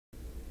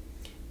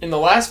In the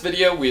last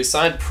video, we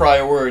assigned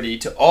priority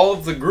to all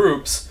of the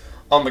groups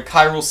on the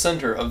chiral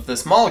center of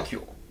this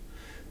molecule.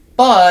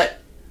 But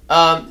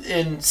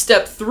in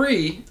step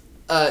 3,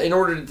 in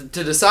order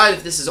to decide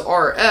if this is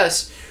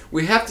RS,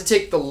 we have to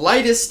take the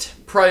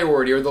lightest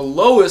priority or the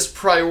lowest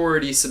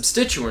priority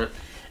substituent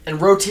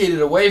and rotate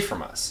it away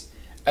from us.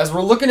 As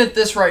we're looking at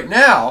this right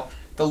now,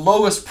 the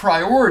lowest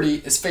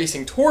priority is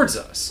facing towards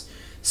us.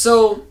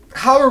 So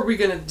how are we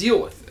going to deal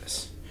with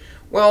this?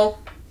 Well,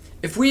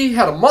 if we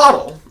had a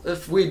model,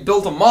 if we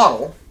built a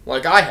model,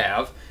 like I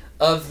have,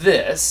 of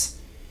this,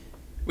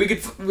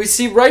 we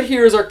see right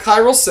here is our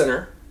chiral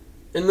center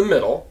in the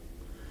middle.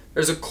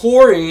 There's a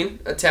chlorine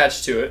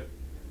attached to it,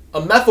 a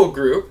methyl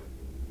group,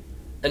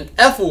 an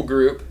ethyl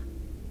group,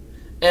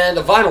 and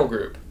a vinyl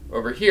group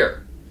over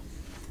here.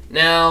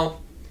 Now,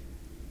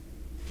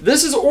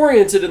 this is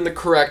oriented in the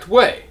correct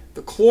way.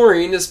 The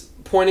chlorine is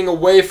pointing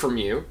away from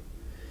you,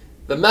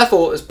 the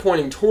methyl is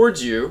pointing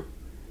towards you,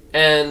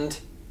 and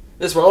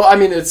this one, I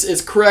mean,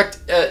 it's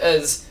correct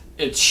as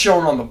it's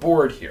shown on the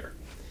board here.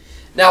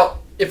 Now,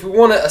 if we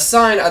want to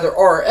assign either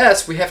R or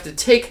S, we have to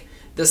take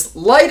this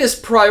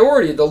lightest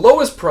priority, the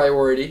lowest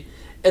priority,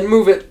 and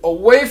move it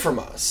away from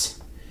us,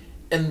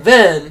 and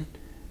then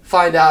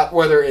find out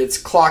whether it's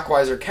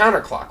clockwise or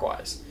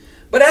counterclockwise.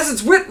 But as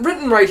it's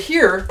written right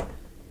here,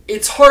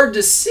 it's hard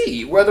to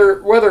see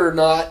whether or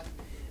not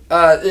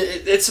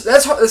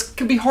this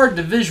can be hard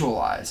to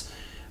visualize.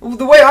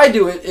 The way I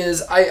do it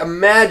is I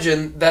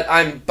imagine that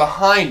I'm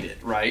behind it,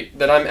 right?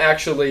 That I'm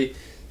actually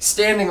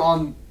standing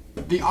on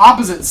the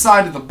opposite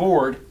side of the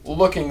board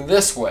looking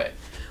this way.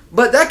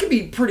 But that can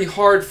be pretty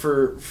hard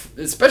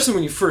especially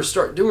when you first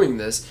start doing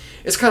this.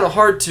 It's kind of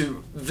hard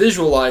to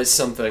visualize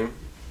something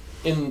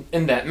in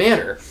that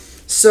manner.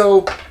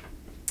 So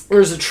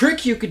there's a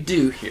trick you could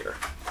do here.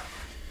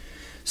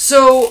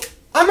 So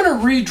I'm going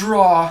to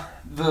redraw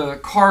the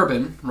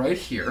carbon right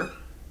here,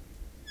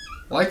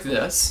 like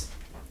this.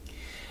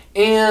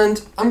 And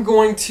I'm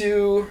going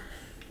to,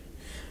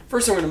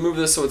 first I'm going to move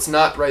this so it's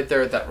not right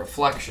there at that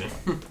reflection.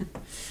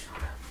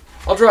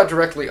 I'll draw it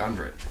directly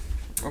under it.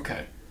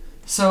 Okay,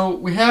 so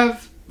we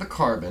have the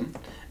carbon,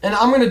 and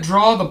I'm going to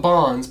draw the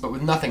bonds but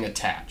with nothing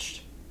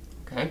attached.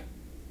 Okay,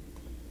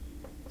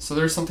 so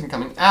there's something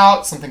coming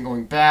out, something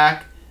going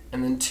back,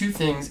 and then two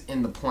things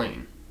in the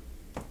plane.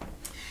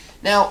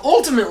 Now,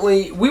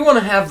 ultimately, we want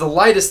to have the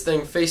lightest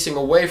thing facing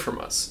away from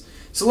us.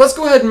 So let's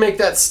go ahead and make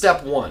that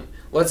step 1.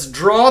 Let's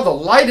draw the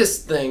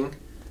lightest thing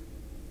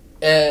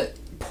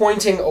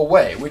pointing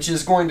away, which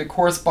is going to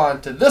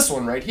correspond to this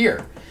one right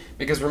here.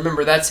 Because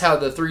remember, that's how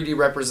the 3D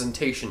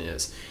representation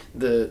is.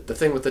 The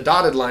thing with the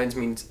dotted lines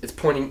means it's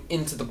pointing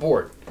into the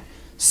board.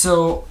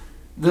 So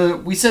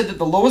we said that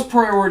the lowest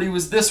priority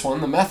was this one,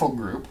 the methyl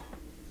group.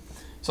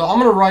 So I'm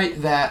going to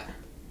write that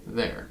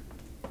there.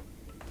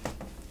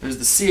 There's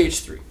the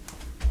CH3.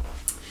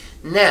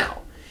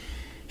 Now,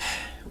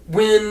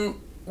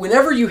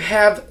 whenever you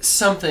have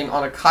something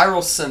on a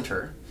chiral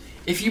center,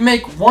 if you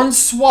make one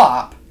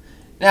swap,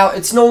 now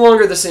it's no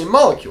longer the same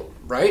molecule,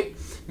 right?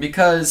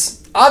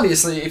 Because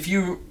obviously if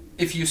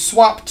you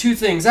swap two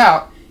things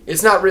out,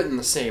 it's not written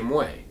the same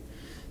way.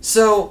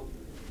 So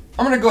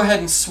I'm going to go ahead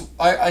and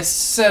I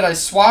said I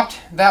swapped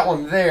that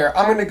one there.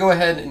 I'm going to go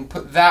ahead and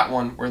put that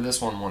one where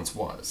this one once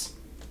was.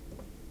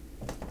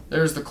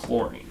 There's the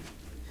chlorine.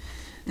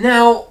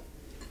 Now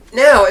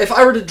if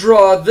I were to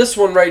draw this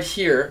one right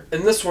here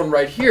and this one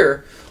right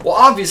here, well,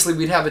 obviously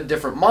we'd have a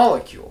different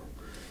molecule.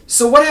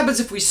 So what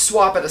happens if we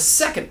swap it a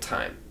second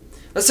time?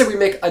 Let's say we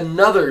make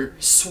another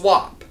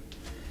swap.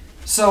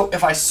 So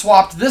if I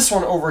swapped this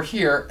one over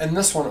here and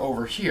this one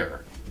over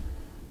here,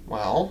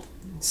 well,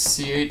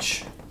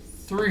 CH3,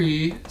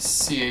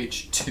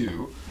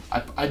 CH2,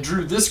 I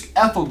drew this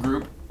ethyl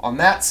group on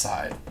that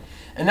side,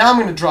 and now I'm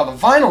going to draw the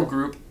vinyl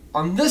group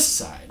on this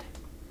side.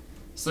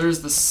 So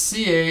there's the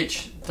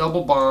CH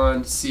double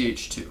bond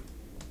CH2.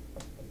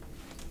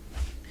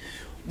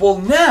 Well,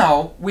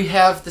 now we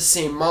have the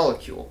same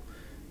molecule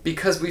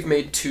because we've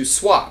made two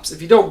swaps.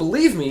 If you don't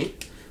believe me,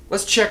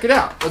 let's check it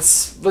out.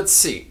 Let's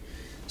see.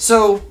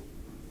 So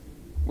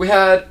we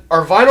had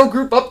our vinyl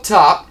group up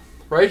top,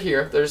 right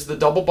here. There's the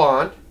double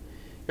bond.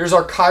 Here's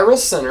our chiral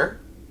center.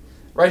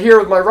 Right here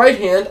with my right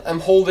hand,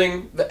 I'm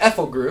holding the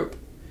ethyl group.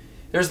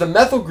 There's the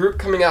methyl group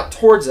coming out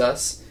towards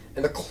us,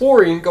 and the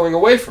chlorine going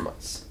away from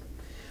us.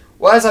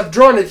 Well, as I've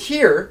drawn it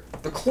here,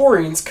 the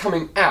chlorine's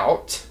coming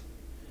out.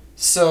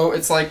 So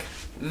it's like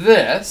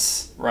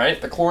this,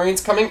 right? The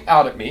chlorine's coming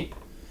out at me.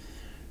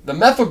 The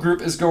methyl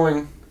group is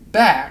going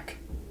back.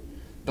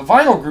 The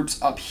vinyl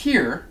group's up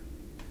here.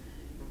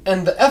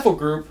 And the ethyl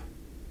group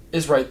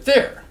is right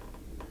there.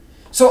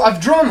 So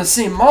I've drawn the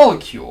same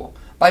molecule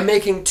by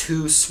making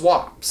two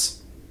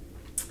swaps.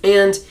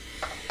 And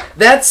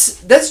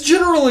that's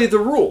generally the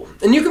rule.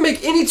 And you can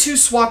make any two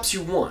swaps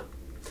you want.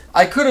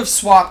 I could have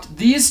swapped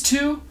these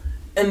two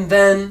and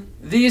then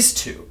these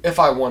two if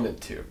I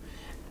wanted to.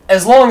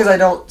 As long as I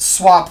don't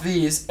swap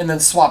these and then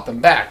swap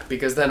them back,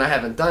 because then I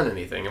haven't done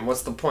anything, and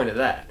what's the point of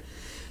that?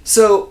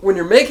 So when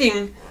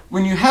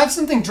you have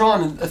something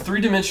drawn in a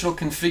three-dimensional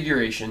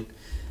configuration,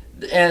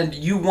 and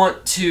you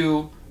want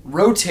to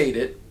rotate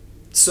it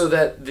so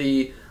that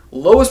the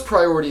lowest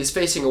priority is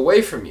facing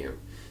away from you,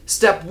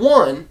 step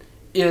 1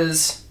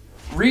 is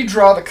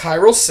redraw the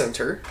chiral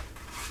center.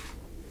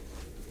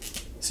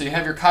 So you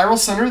have your chiral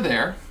center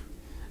there,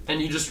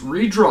 and you just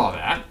redraw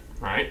that,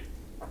 right?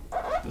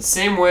 The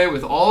same way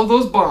with all of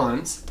those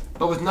bonds,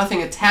 but with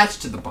nothing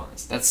attached to the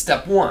bonds. That's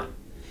step 1.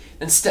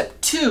 Then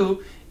step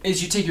 2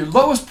 is you take your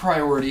lowest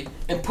priority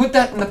and put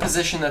that in the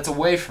position that's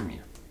away from you.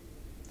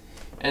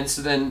 And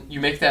so then you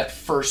make that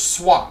first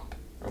swap,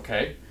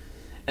 okay?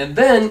 And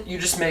then you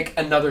just make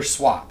another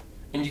swap.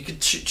 And you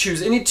could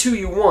choose any 2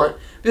 you want,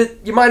 but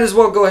you might as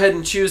well go ahead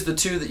and choose the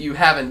 2 that you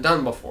haven't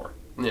done before.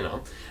 You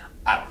know,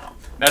 I don't know.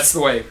 That's the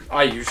way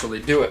I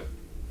usually do it,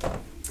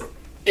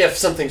 if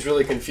something's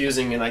really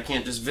confusing and I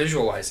can't just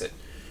visualize it.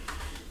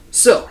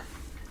 So,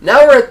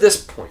 now we're at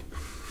this point.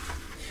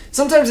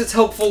 Sometimes it's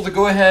helpful to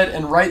go ahead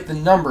and write the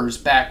numbers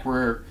back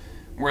where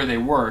they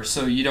were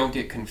so you don't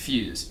get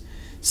confused.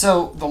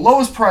 So, the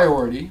lowest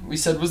priority, we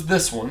said, was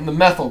this one, the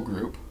methyl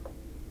group.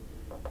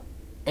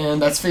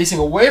 And that's facing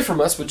away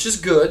from us, which is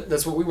good.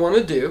 That's what we want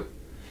to do.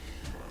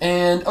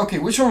 And, okay,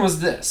 which one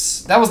was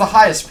this? That was the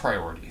highest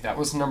priority. That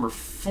was number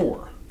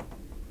 4.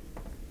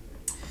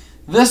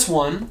 This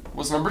one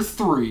was number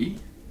 3.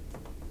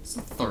 It's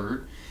the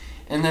third.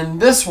 And then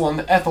this one,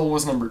 the ethyl,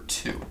 was number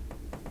 2.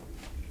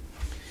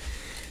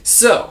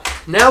 So,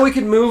 now we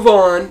can move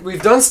on.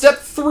 We've done step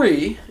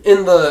 3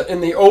 in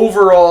the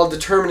overall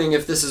determining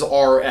if this is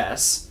R or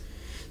S.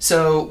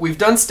 So, we've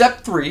done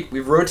step 3.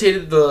 We've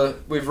rotated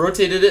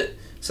it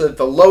so that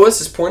the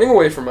lowest is pointing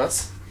away from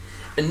us.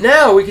 And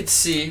now we could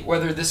see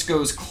whether this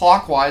goes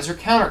clockwise or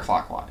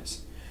counterclockwise.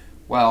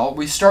 Well,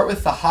 we start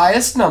with the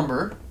highest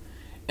number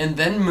and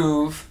then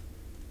move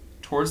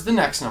towards the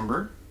next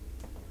number,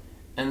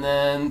 and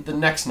then the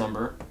next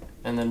number,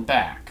 and then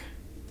back.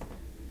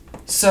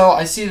 So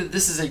I see that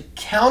this is a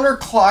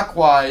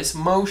counterclockwise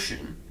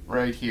motion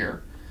right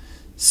here.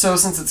 So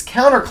since it's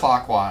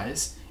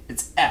counterclockwise,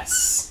 it's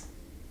S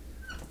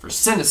for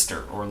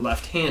sinister or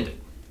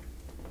left-handed.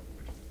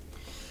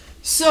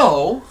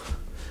 So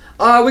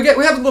we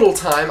have a little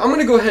time. I'm going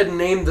to go ahead and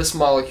name this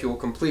molecule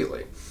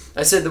completely.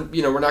 I said that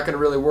we're not going to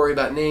really worry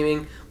about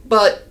naming,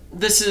 but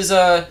this is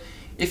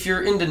if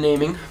you're into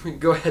naming, we can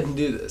go ahead and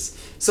do this.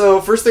 So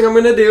first thing I'm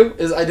going to do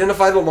is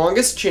identify the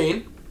longest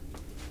chain,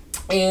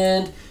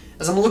 and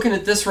as I'm looking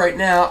at this right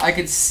now, I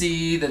could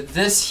see that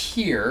this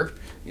here,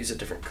 use a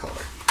different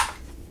color.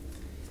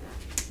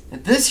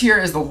 And this here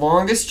is the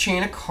longest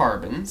chain of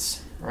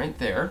carbons, right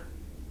there.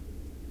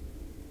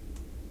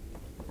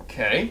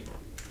 Okay.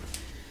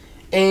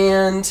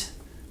 And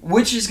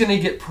which is going to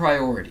get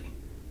priority?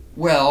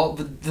 Well,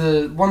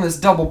 the one that's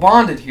double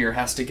bonded here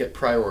has to get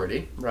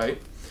priority,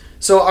 right?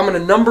 So I'm going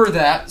to number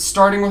that,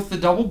 starting with the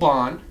double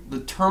bond, the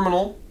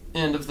terminal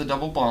end of the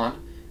double bond.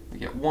 We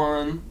get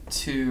 1,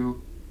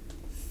 2,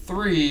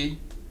 3,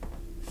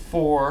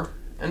 4,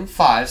 and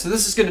 5. So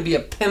this is going to be a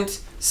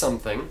pent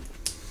something.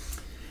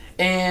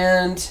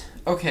 And,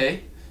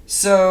 okay,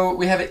 so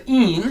we have an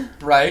ene,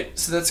 right?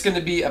 So that's going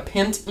to be a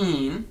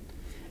pentene.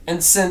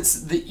 And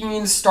since the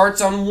ene starts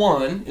on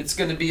 1, it's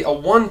going to be a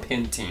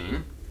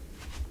 1-pentene.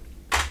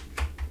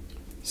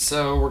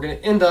 So we're going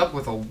to end up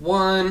with a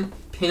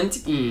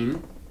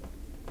 1-pentene.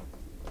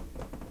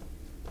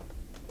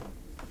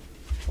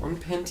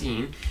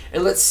 1-pentene.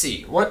 And let's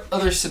see, what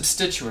other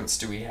substituents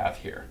do we have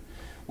here?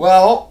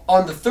 Well,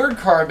 on the third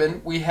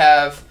carbon, we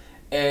have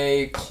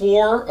a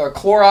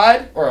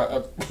chloride, or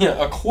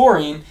a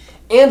chlorine,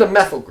 and a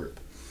methyl group.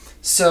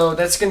 So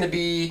that's going to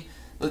be,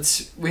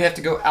 we have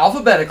to go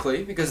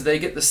alphabetically because they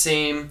get the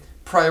same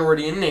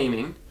priority in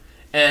naming.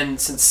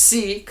 And since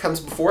C comes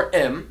before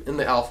M in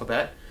the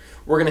alphabet,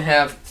 we're going to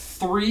have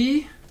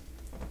 3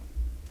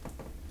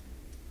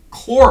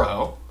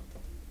 chloro,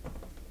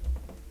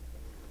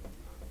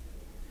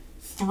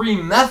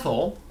 3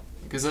 methyl,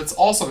 because that's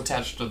also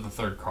attached to the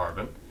third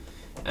carbon.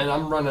 And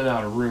I'm running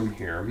out of room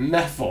here.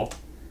 Methyl.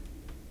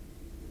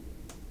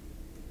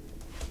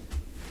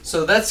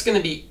 So that's going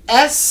to be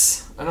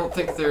S. I don't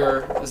think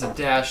there is a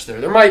dash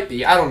there. There might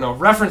be. I don't know.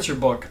 Reference your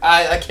book.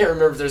 I can't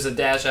remember if there's a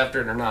dash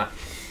after it or not.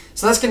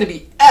 So that's going to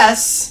be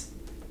S,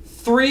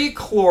 3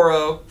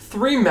 chloro,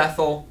 3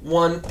 methyl,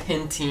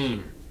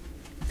 1-pentene.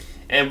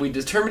 And we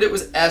determined it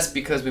was S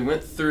because we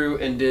went through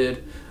and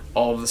did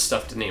all of the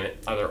stuff to name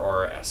it, either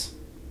R or S.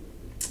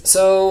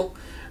 So,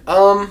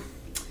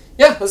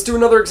 yeah, let's do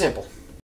another example.